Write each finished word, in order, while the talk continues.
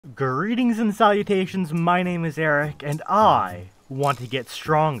Greetings and salutations, my name is Eric, and I want to get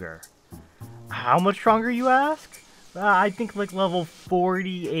stronger. How much stronger, you ask? I think like level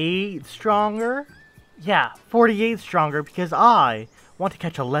 48 stronger? Yeah, 48 stronger because I want to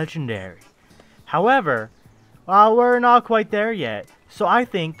catch a legendary. However, we're not quite there yet, so I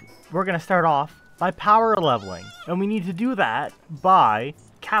think we're going to start off by power leveling. And we need to do that by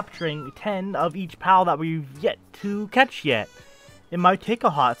capturing 10 of each pal that we've yet to catch yet. It might take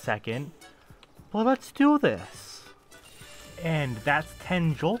a hot second, but let's do this. And that's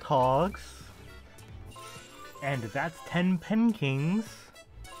 10 Jolt Hogs. And that's 10 Pen Kings.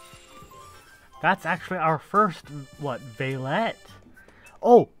 That's actually our first, Valet?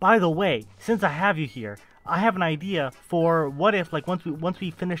 Oh, by the way, since I have you here, I have an idea for what if, like, once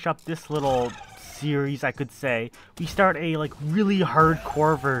we finish up this little series, I could say, we start a, like, really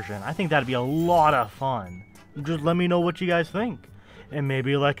hardcore version. I think that'd be a lot of fun. Just let me know what you guys think. And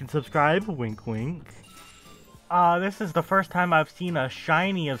maybe like and subscribe, wink wink. This is the first time I've seen a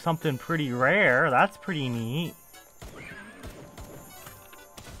shiny of something pretty rare. That's pretty neat.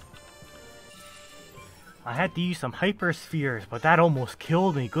 I had to use some hyper spheres, but that almost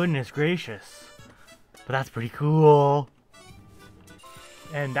killed me, goodness gracious. But that's pretty cool.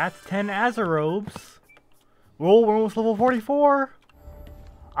 And that's 10 Azerobes. Whoa, we're almost level 44.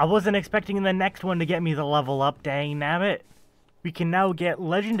 I wasn't expecting the next one to get me the level up, dang nabbit. We can now get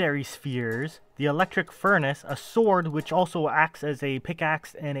legendary spheres, the electric furnace, a sword which also acts as a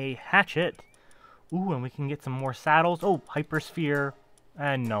pickaxe and a hatchet. Ooh, and we can get some more saddles. Oh, hyper sphere.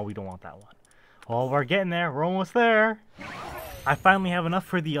 And no, we don't want that one. Oh, we're getting there. We're almost there. I finally have enough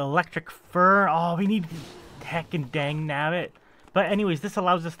for the electric fur. Oh, we need heck and dang nabbit. But anyways, this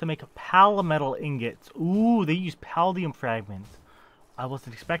allows us to make palametal ingots. Ooh, they use palladium fragments. I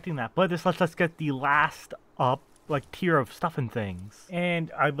wasn't expecting that. But this lets us get the last up, like, tier of stuff and things.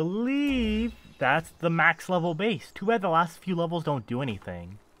 And I believe that's the max level base. Too bad the last few levels don't do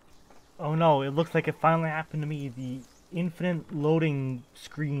anything. Oh no, it looks like it finally happened to me. The infinite loading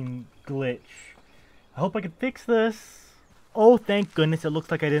screen glitch. I hope I can fix this. Oh, thank goodness, it looks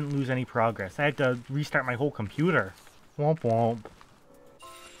like I didn't lose any progress. I had to restart my whole computer. Womp womp.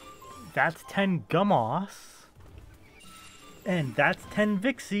 That's 10 Gummos. And that's 10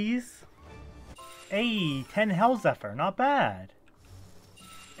 Vixies. Hey, 10 Hellzephyr, not bad.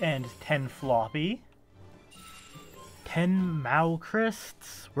 And 10 Floppy. 10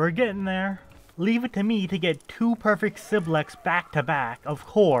 Malchrists. We're getting there. Leave it to me to get 2 perfect Siblex back to back, of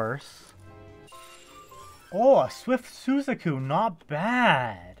course. Oh, a Swift Suzaku, not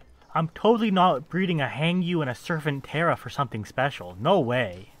bad. I'm totally not breeding a Hangyu and a Servant Terra for something special. No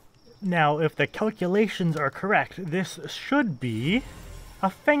way. Now, if the calculations are correct, this should be a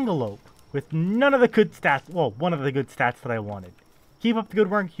Fengalope. With none of the good stats, well, one of the good stats that I wanted. Keep up the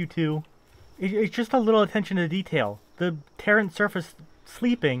good work, you two. It's just a little attention to detail. The Terran surface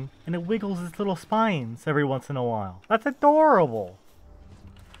sleeping, and it wiggles its little spines every once in a while. That's adorable.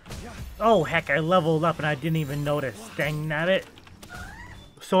 Oh, heck, I leveled up and I didn't even notice. Dang nabbit.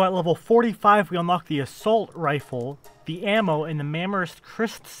 So at level 45, we unlock the Assault Rifle, the Ammo, and the Mammoth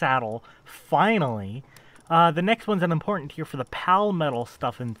Christ Saddle, finally. The next one's an important tier for the Palmetal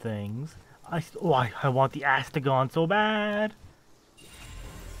stuff and things. I want the Astagon so bad.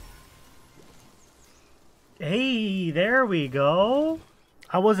 Hey, there we go.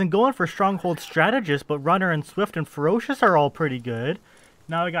 I wasn't going for Stronghold Strategist, but Runner and Swift and Ferocious are all pretty good.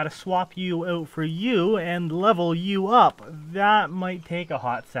 Now I gotta swap you out for you and level you up. That might take a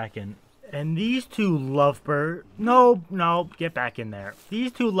hot second. And these two lovebirds... No, get back in there.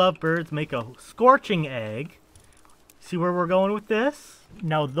 These two lovebirds make a Scorching Egg. See where we're going with this?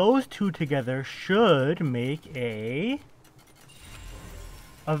 Now those two together should make a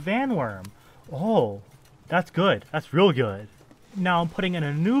Vanworm. Oh, that's good. That's real good. Now I'm putting an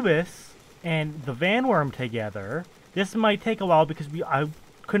Anubis and the Vanworm together. This might take a while because I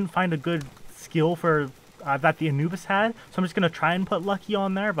couldn't find a good skill for that the Anubis had, so I'm just going to try and put Lucky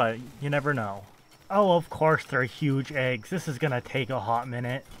on there, but you never know. Oh, of course they're huge eggs. This is going to take a hot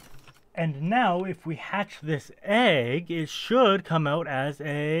minute. And now, if we hatch this egg, it should come out as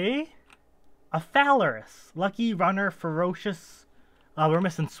a Phalaris. Lucky, Runner, Ferocious. We're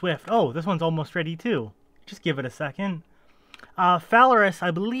missing Swift. Oh, this one's almost ready too. Just give it a second. Phalaris,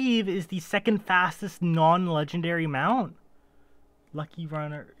 I believe, is the second fastest non-legendary mount. Lucky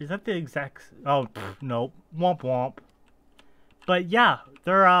Runner, is that the exact... Oh, nope. Womp womp. But yeah,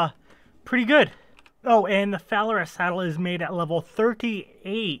 they're pretty good. Oh, and the Phalaris saddle is made at level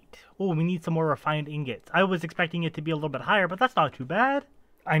 38. Oh, we need some more refined ingots. I was expecting it to be a little bit higher, but that's not too bad.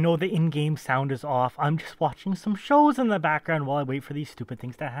 I know the in-game sound is off. I'm just watching some shows in the background while I wait for these stupid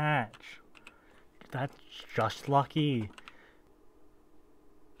things to hatch. That's just lucky.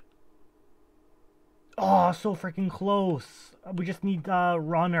 Oh, so freaking close. We just need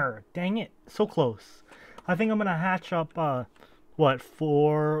runner. Dang it, so close. I think I'm gonna hatch up what,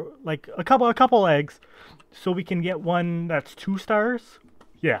 for like a couple eggs, so we can get one that's 2 stars.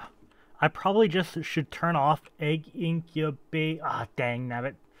 Yeah, I probably just should turn off egg incubate. Ah, dang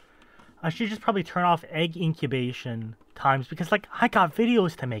nabbit. I should just probably turn off egg incubation times because like I got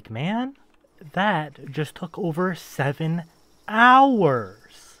videos to make, man. That just took over 7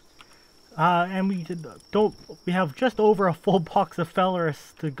 hours. And we have just over a full box of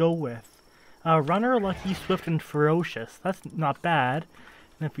Felorus to go with. Runner, Lucky, Swift, and Ferocious. That's not bad.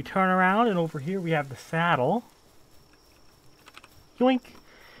 And if we turn around, and over here we have the saddle. Yoink!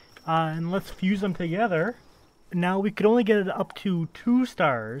 And let's fuse them together. Now we could only get it up to 2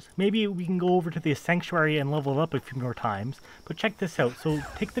 stars. Maybe we can go over to the Sanctuary and level it up a few more times. But check this out. So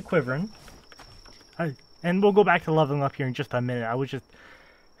take the Quiverin. And we'll go back to leveling up here in just a minute.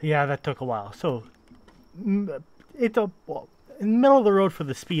 Yeah, that took a while. So, it's in the middle of the road for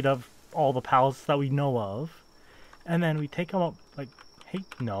the speed of all the pals that we know of. And then we take them up, like, hey,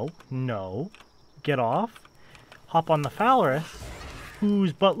 no. Get off. Hop on the Falorus,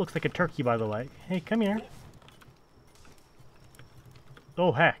 whose butt looks like a turkey, by the way. Hey, come here.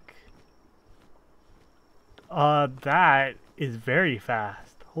 Oh, heck. That is very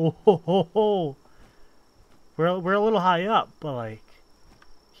fast. Oh, ho, ho, ho. We're a little high up, but, like,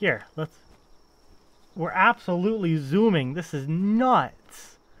 here, we're absolutely zooming. This is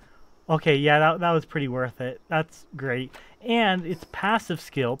nuts. Okay, yeah, that was pretty worth it. That's great. And its passive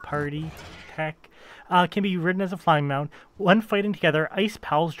skill, Party Tech, can be ridden as a flying mount. When fighting together, ice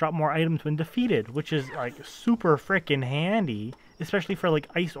pals drop more items when defeated, which is like super frickin' handy, especially for like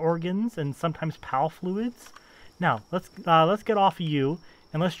ice organs and sometimes pal fluids. Now, let's get off of you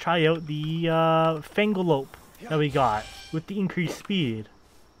and let's try out the Fangalope that we got with the increased speed.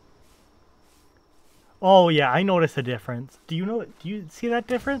 Oh yeah, I noticed a difference. Do you see that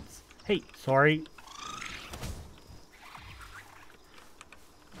difference? Hey, sorry.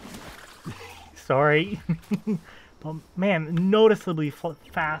 Sorry. But man, noticeably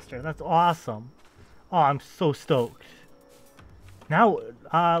faster. That's awesome. Oh, I'm so stoked. Now,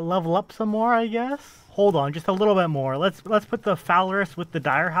 level up some more, I guess? Hold on, just a little bit more. Let's put the Falorus with the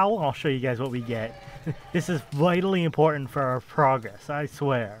Dire Howl, and I'll show you guys what we get. This is vitally important for our progress, I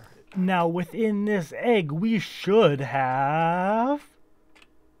swear. Now, within this egg, we should have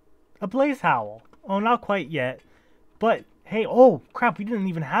a Blaze Howl. Oh, not quite yet. But, hey, oh, crap, we didn't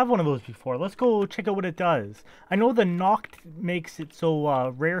even have one of those before. Let's go check out what it does. I know the Noct makes it so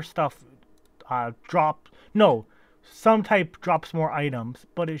rare stuff some type drops more items,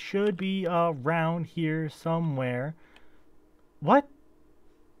 but it should be around here somewhere. What?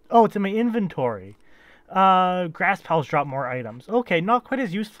 Oh, it's in my inventory. Grass pals drop more items. Okay, not quite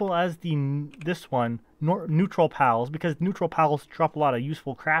as useful as this one, neutral pals, because neutral pals drop a lot of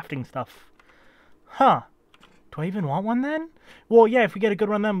useful crafting stuff. Huh. Do I even want one then? Well, yeah, if we get a good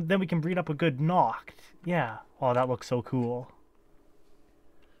one then we can breed up a good Noct. Yeah. Oh, that looks so cool.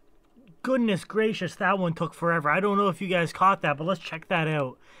 Goodness gracious, that one took forever. I don't know if you guys caught that, but let's check that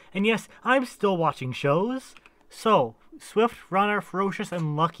out. And yes, I'm still watching shows. So, Swift, Runner, Ferocious,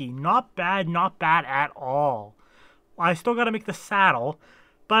 and Lucky. Not bad at all. I still gotta make the saddle,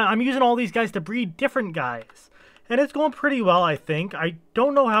 but I'm using all these guys to breed different guys. And it's going pretty well, I think. I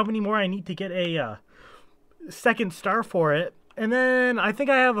don't know how many more I need to get a second star for it. And then I think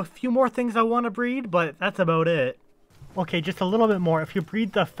I have a few more things I want to breed, but that's about it. Okay, just a little bit more. If you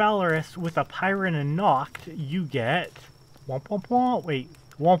breed the Falorus with a Pyron and Noct, you get... Womp womp womp. Wait,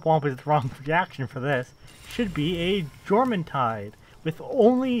 womp womp is the wrong reaction for this. Should be a Jormuntide with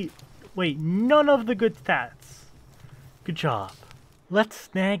only... Wait, none of the good stats. Good job. Let's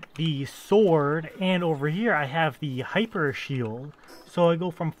snag the sword, and over here I have the Hyper Shield. So I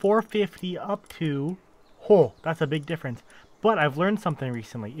go from 450 up to... Oh, that's a big difference. But I've learned something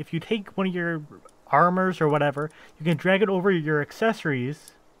recently. If you take one of your armors or whatever, you can drag it over your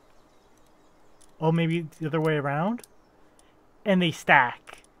accessories. Oh, maybe it's the other way around? And they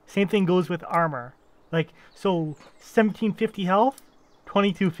stack. Same thing goes with armor. Like, so 1750 health,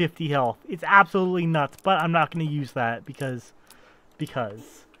 2250 health. It's absolutely nuts, but I'm not going to use that because.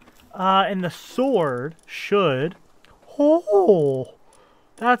 And the sword should... Oh!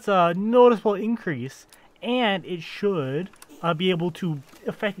 That's a noticeable increase. And it should be able to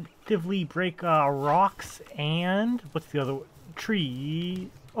effectively break rocks and... What's the other... Tree...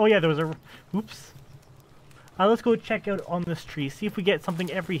 Oh yeah, there was a... Oops. Let's go check out on this tree. See if we get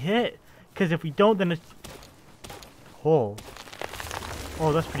something every hit. Because if we don't, then it's... Oh.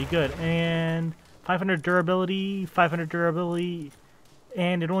 Oh, that's pretty good. And 500 durability, 500 durability.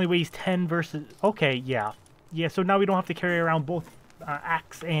 And it only weighs 10 versus... Okay, yeah. Yeah, so now we don't have to carry around both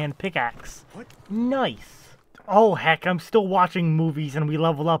axe and pickaxe. What? Nice. Oh, heck, I'm still watching movies and we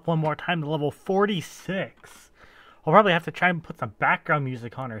level up one more time to level 46. I'll probably have to try and put some background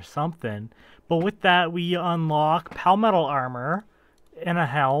music on or something. But with that, we unlock Palmetal armor and a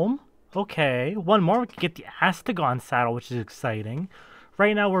helm. Okay, one more, we can get the Astagon saddle, which is exciting.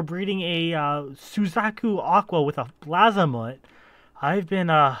 Right now, we're breeding a Suzaku Aqua with a Blazamut. I've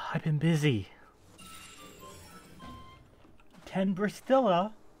been busy. 10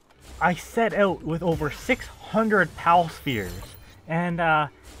 Bristilla. I set out with over 600 Pal Spheres, and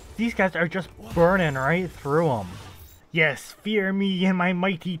these guys are just burning right through them. Yes, fear me and my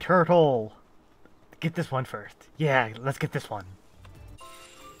mighty turtle. Get this one first. Yeah, let's get this one.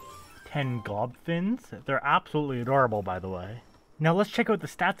 10 Gobfins. They're absolutely adorable, by the way. Now let's check out the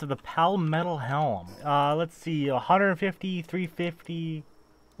stats of the Palmetal Helm. Let's see, 150, 350,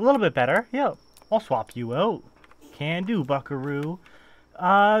 a little bit better. Yep, I'll swap you out. Can do, buckaroo.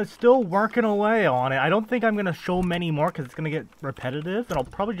 Still working away on it. I don't think I'm going to show many more because it's going to get repetitive, and I'll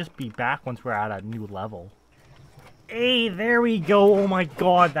probably just be back once we're at a new level. Hey, there we go. Oh my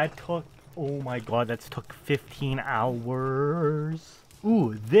god, that took... Oh my god, that's took 15 hours.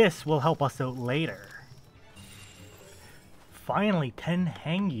 Ooh, this will help us out later. Finally, 10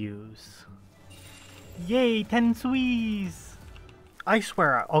 Hangyus. Yay, 10 Swees! I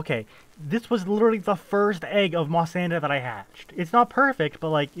swear, okay, this was literally the first egg of Mossanda that I hatched. It's not perfect,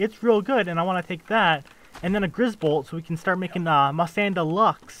 but like, it's real good, and I want to take that, and then a Grizzbolt so we can start making Mossanda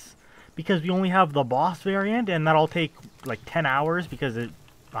Lux, because we only have the boss variant, and that'll take like 10 hours, because it,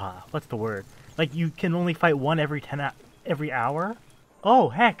 what's the word? Like, you can only fight one every hour? Oh,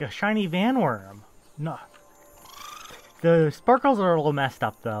 heck, a shiny Vanworm. No. The sparkles are a little messed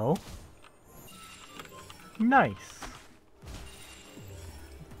up, though. Nice.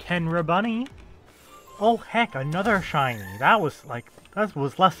 10 Rabunny. Oh, heck, another shiny. That was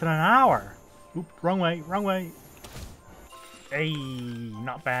less than an hour. Oop, wrong way, wrong way. Hey,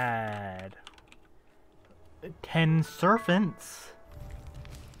 not bad. 10 Serpents.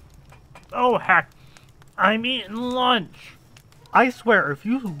 Oh, heck, I'm eating lunch. I swear, if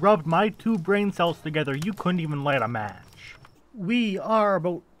you rubbed my 2 brain cells together, you couldn't even light a match. We are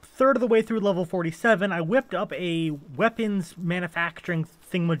about a third of the way through level 47. I whipped up a weapons manufacturing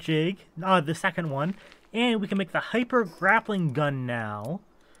thingamajig, the second one, and we can make the hyper grappling gun now.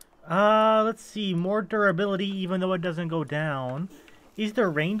 Let's see, more durability even though it doesn't go down. Is the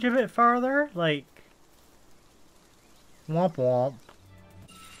range of it farther? Like, womp womp.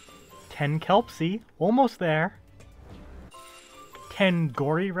 10 Kelpsy, almost there. 10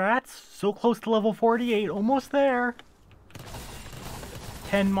 Gory Rats, so close to level 48, almost there.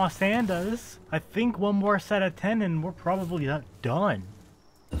 10 Mossandas, I think one more set of 10 and we're probably done.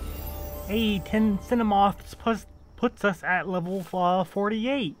 Hey, 10 Cinnamoths puts us at level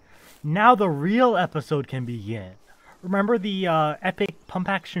 48. Now the real episode can begin. Remember the epic pump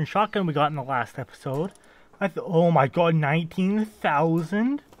action shotgun we got in the last episode? Oh my god,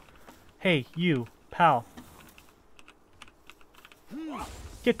 19,000? Hey, you, pal.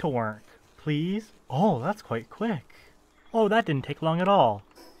 Get to work, please. Oh, that's quite quick. Oh, that didn't take long at all.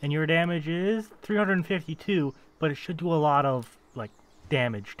 And your damage is 352, but it should do a lot of, like,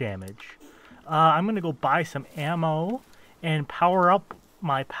 damage. I'm gonna go buy some ammo and power up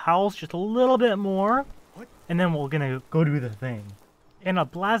my pals just a little bit more. And then we're gonna go do the thing. And a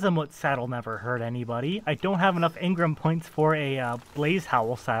Blazamut saddle never hurt anybody. I don't have enough Ingram points for a Blaze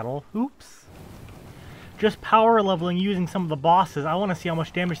Howl saddle. Oops. Just power leveling using some of the bosses. I want to see how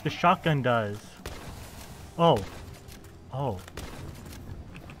much damage the shotgun does. Oh. Oh.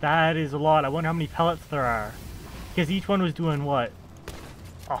 That is a lot. I wonder how many pellets there are. Because each one was doing what?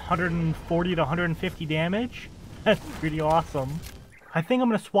 140 to 150 damage? That's pretty awesome. I think I'm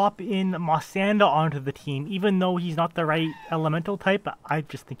going to swap in Mossanda onto the team. Even though he's not the right elemental type, I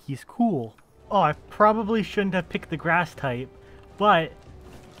just think he's cool. Oh, I probably shouldn't have picked the grass type. But...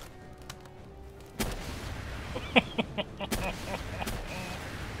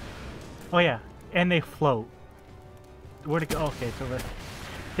 oh yeah, and they float. Where'd it go? Okay, so it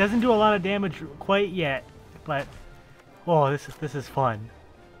doesn't do a lot of damage quite yet, but oh, this is fun.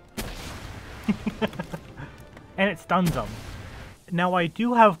 And it stuns them. Now I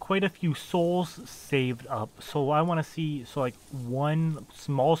do have quite a few souls saved up, so I want to see. So like one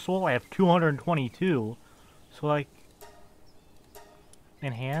small soul, I have 222. So like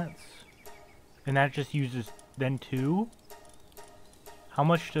enhance, and that just uses then 2. How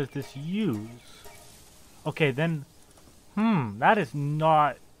much does this use? Okay, then... that is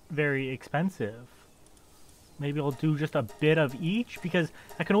not very expensive. Maybe I'll do just a bit of each, because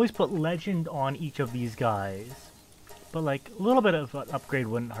I can always put legend on each of these guys. But like, a little bit of an upgrade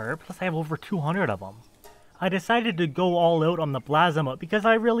wouldn't hurt, plus I have over 200 of them. I decided to go all out on the Plasma because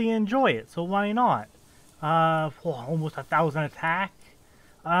I really enjoy it, so why not? Almost 1,000 attack.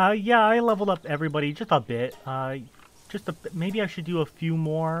 Yeah, I leveled up everybody just a bit. Maybe I should do a few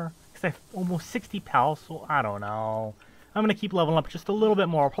more, because I have almost 60 pals, so I don't know. I'm going to keep leveling up just a little bit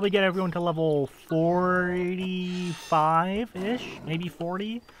more. I'll probably get everyone to level 45-ish, maybe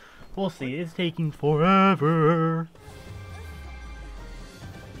 40. We'll see. It's taking forever.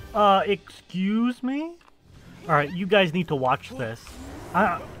 Excuse me? Alright, you guys need to watch this.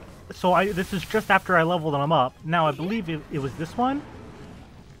 This is just after I leveled them up. Now, I believe it was this one?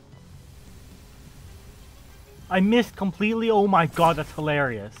 I missed completely. Oh my god, that's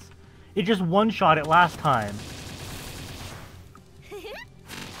hilarious. It just one-shot it last time.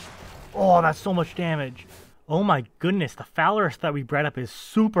 Oh, that's so much damage. Oh my goodness, the Falorus that we bred up is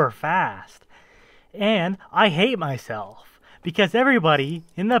super fast. And I hate myself, because everybody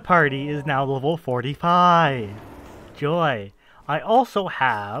in the party is now level 45. Joy. I also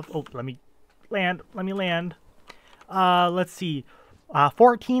have... Oh, let me land. Let's see.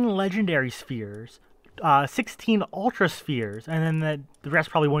 14 legendary spheres. 16 ultra spheres. And then the rest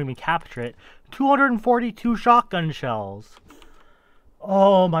probably won't even capture it. 242 shotgun shells.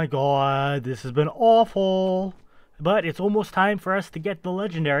 Oh my god, this has been awful. But it's almost time for us to get the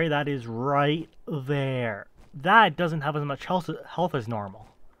legendary that is right there. That doesn't have as much health as normal.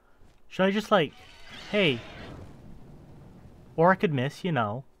 Should I just like, hey. Or I could miss, you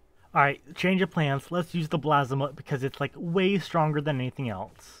know. Alright, change of plans. Let's use the Plasma because it's like way stronger than anything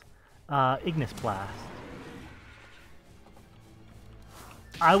else. Ignis Blast.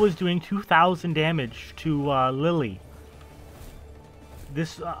 I was doing 2,000 damage to Lily.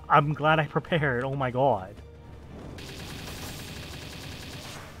 This, I'm glad I prepared. Oh my god.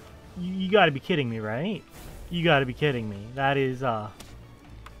 You gotta be kidding me, right? You gotta be kidding me. That is, I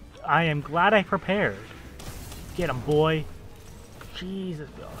am glad I prepared. Get him, boy. Jesus.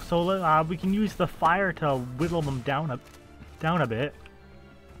 So, we can use the fire to whittle them down a bit.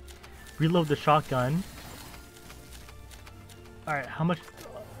 Reload the shotgun. Alright, how much?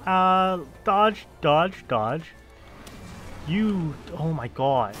 Dodge. Oh my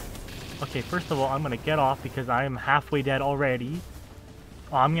god. Okay, first of all, I'm gonna get off because I am halfway dead already.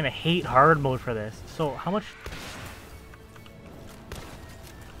 Oh, I'm gonna hate hard mode for this. So, how much?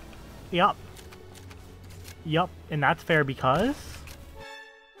 Yup, and that's fair because...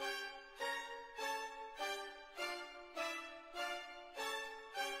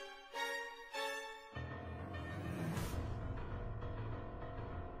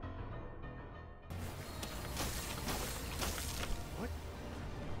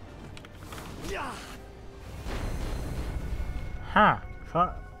 Huh.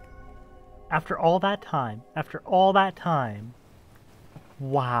 So, after all that time,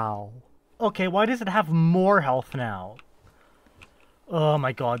 wow. Okay, why does it have more health now? Oh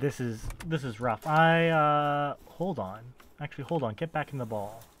my god, this is rough. Hold on. Actually, hold on. Get back in the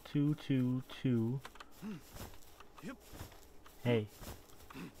ball. 2, 2, 2. Hey.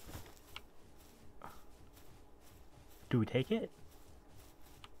 Do we take it?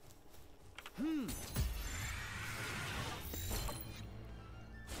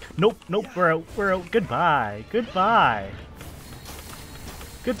 Nope, we're out. Goodbye.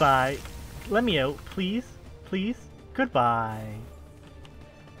 Let me out, please. Goodbye.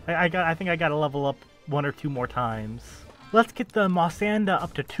 I think I gotta level up 1 or 2 more times. Let's get the Mossanda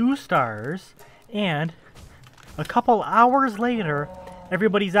up to 2 stars, and a couple hours later,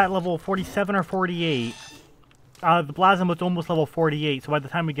 everybody's at level 47 or 48. The Plasma's almost level 48, so by the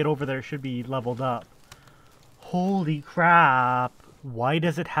time we get over there, it should be leveled up. Holy crap. Why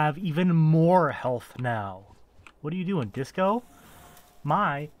does it have even more health now? What are you doing, Disco?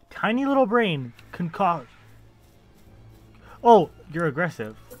 My tiny little brain concoct... Oh, you're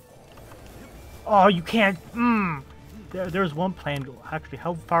aggressive. Oh, you can't... There's one plan. Actually,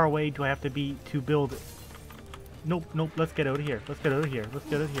 how far away do I have to be to build it? Nope, let's get out of here.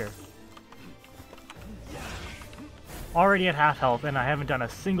 Already at half health, and I haven't done a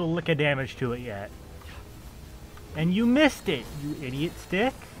single lick of damage to it yet. And you missed it, you idiot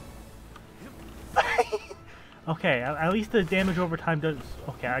stick. Okay, at least the damage over time does...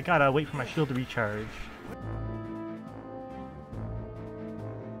 Okay, I gotta wait for my shield to recharge.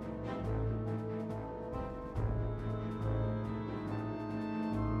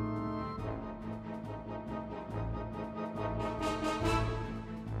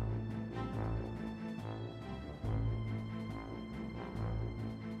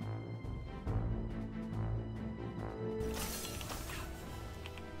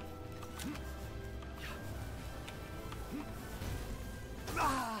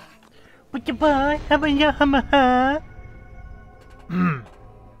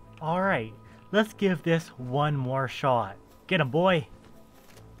 Alright, let's give this one more shot. Get him, boy.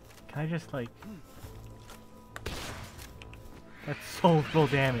 Can I just, like... That's so little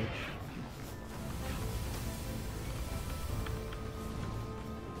damage.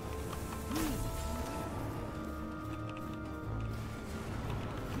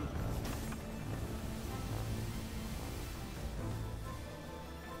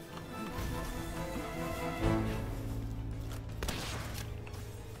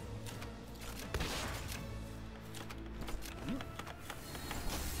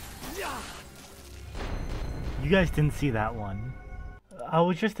 You guys didn't see that one. I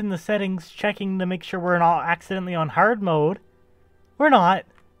was just in the settings checking to make sure we're not accidentally on hard mode. We're not.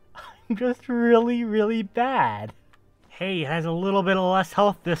 I'm just really, really bad. Hey, it has a little bit of less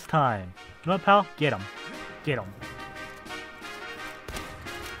health this time. You know what, pal? Get him. Get him.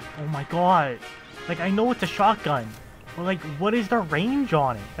 Oh my god. Like, I know it's a shotgun. But, like, what is the range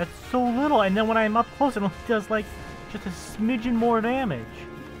on it? That's so little. And then when I'm up close, it only does, like, just a smidgen more damage.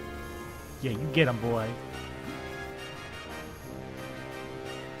 Yeah, you get him, boy.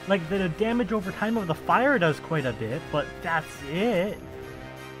 Like, the damage over time of the fire does quite a bit, but that's it.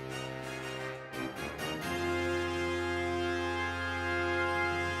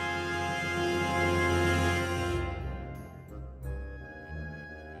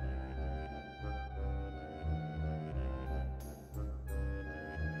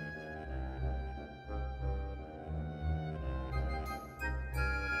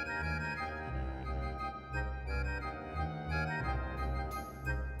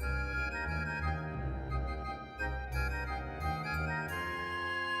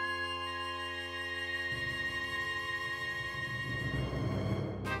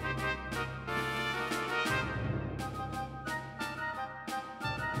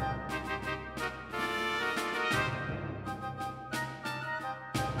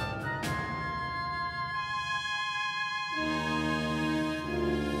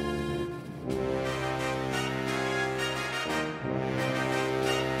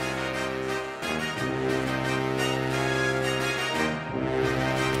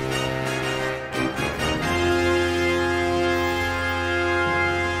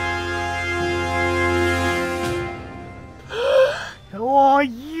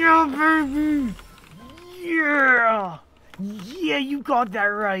 Yeah, baby! Yeah! Yeah, you got that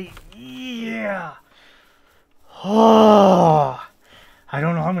right! Yeah! Oh! I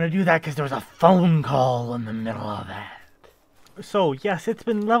don't know how I'm gonna do that because there was a phone call in the middle of that. So, yes, it's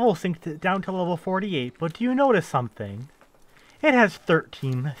been level synced down to level 48, but do you notice something? It has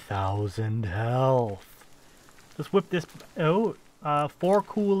 13,000 health. Let's whip this out. 4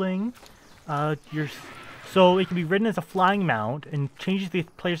 cooling. So it can be ridden as a flying mount and changes the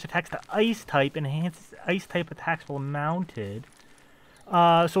player's attacks to ice type and enhances ice type attacks while mounted.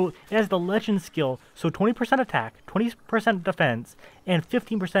 So it has the legend skill, so 20% attack, 20% defense, and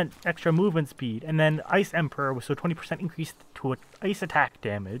 15% extra movement speed. And then Ice Emperor, so 20% increase to ice attack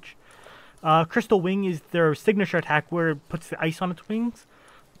damage. Crystal Wing is their signature attack where it puts the ice on its wings.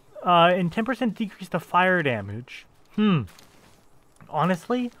 And 10% decrease to fire damage.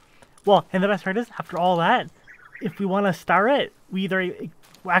 Honestly? Well, and the best part is, after all that, if we want to star it, we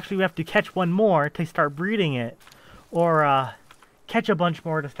have to catch one more to start breeding it, or catch a bunch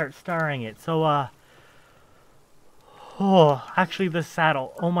more to start starring it. So, actually the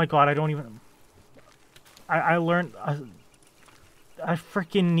saddle, oh my god, I learned, I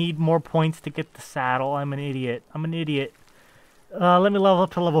freaking need more points to get the saddle. I'm an idiot. Let me level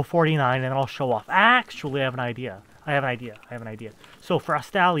up to level 49 and I'll show off. Actually, I have an idea. So, for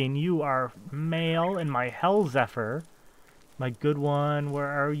Frostallion, you are male, and my Hell Zephyr, my good one, where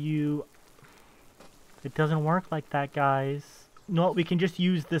are you? It doesn't work like that, guys. No, we can just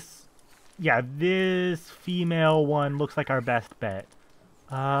use this. Yeah, this female one looks like our best bet.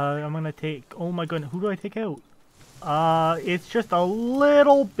 I'm gonna take, oh my goodness, who do I take out? It's just a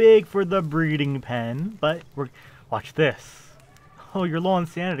little big for the breeding pen, but watch this. Oh, you're low on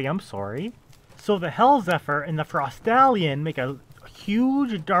sanity, I'm sorry. So the Hell Zephyr and the Frostallion make a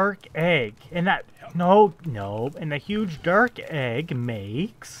huge dark egg, and that and the huge dark egg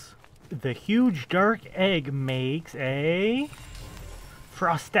makes a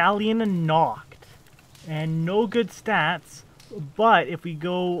Frostallion knocked, and no good stats. But if we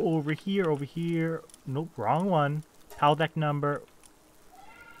go over here, nope, wrong one. Pal deck number.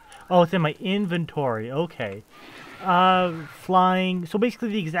 Oh, it's in my inventory. Okay. Flying, so basically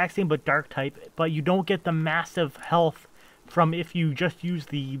the exact same but dark type, but you don't get the massive health from if you just use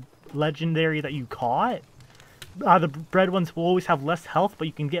the legendary that you caught. The bred ones will always have less health, but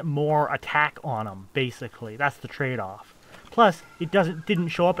you can get more attack on them, basically. That's the trade-off. Plus, it didn't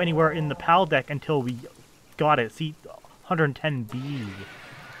show up anywhere in the PAL deck until we got it. See, 110B.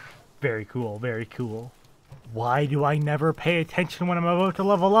 Very cool, very cool. Why do I never pay attention when I'm about to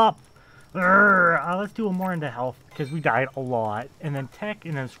level up? Let's do more into health, because we died a lot. And then tech,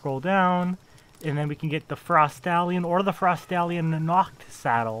 and then scroll down. And then we can get the Frost Stallion or the Frost Stallion Noct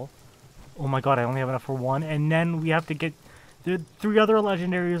saddle. Oh my god, I only have enough for one. And then we have to get the 3 other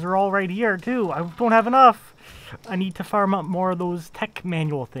legendaries are all right here, too. I don't have enough. I need to farm up more of those tech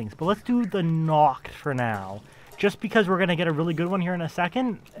manual things. But let's do the Noct for now. Just because we're going to get a really good one here in a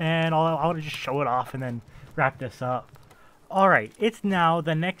second. And I'll just show it off and then wrap this up. Alright, it's now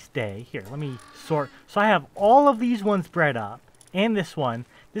the next day. Here, let me sort. So I have all of these ones bred up. And this one.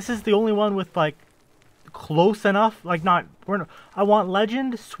 This is the only one with, like, close enough. Like, I want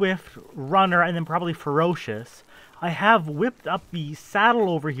Legend, Swift, Runner, and then probably Ferocious. I have whipped up the saddle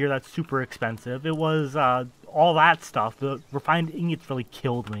over here that's super expensive. It was, all that stuff. The refined ingots really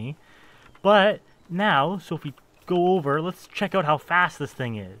killed me. But now, so if we go over, let's check out how fast this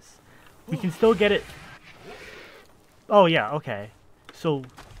thing is. We can still get it. Oh, yeah, okay. So,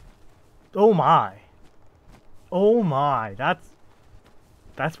 oh my. Oh my,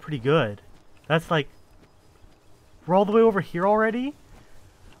 that's pretty good. That's like, we're all the way over here already?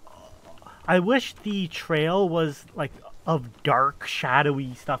 I wish the trail was like of dark,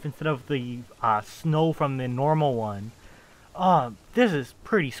 shadowy stuff instead of the snow from the normal one. This is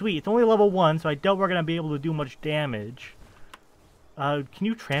pretty sweet. It's only level 1, so I doubt we're going to be able to do much damage. Can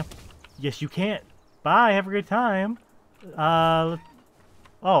you trample? Yes, you can. Bye, have a great time. I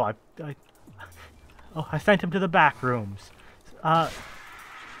sent him to the back rooms. I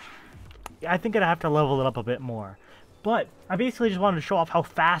think I'd have to level it up a bit more. But I basically just wanted to show off how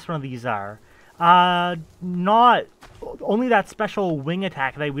fast one of these are. Not only that special wing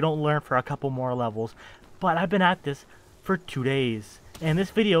attack that we don't learn for a couple more levels, but I've been at this for 2 days. And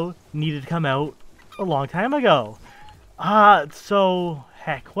this video needed to come out a long time ago. So,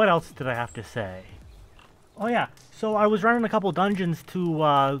 heck, what else did I have to say? Oh yeah, so I was running a couple dungeons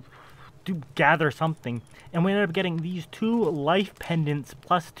to gather something, and we ended up getting these 2 life pendants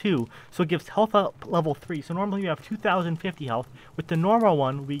plus 2, so it gives health up level 3. So normally we have 2050 health. With the normal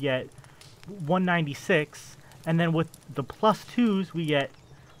one we get 196, and then with the plus 2s we get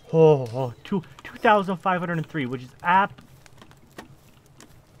 2503, which is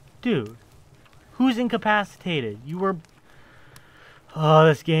dude, who's incapacitated? You were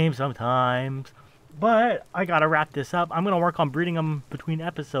this game sometimes. But I gotta wrap this up. I'm gonna work on breeding them between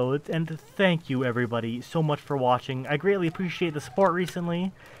episodes, and thank you everybody so much for watching. I greatly appreciate the support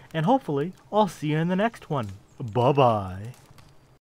recently, and hopefully I'll see you in the next one. Bye bye.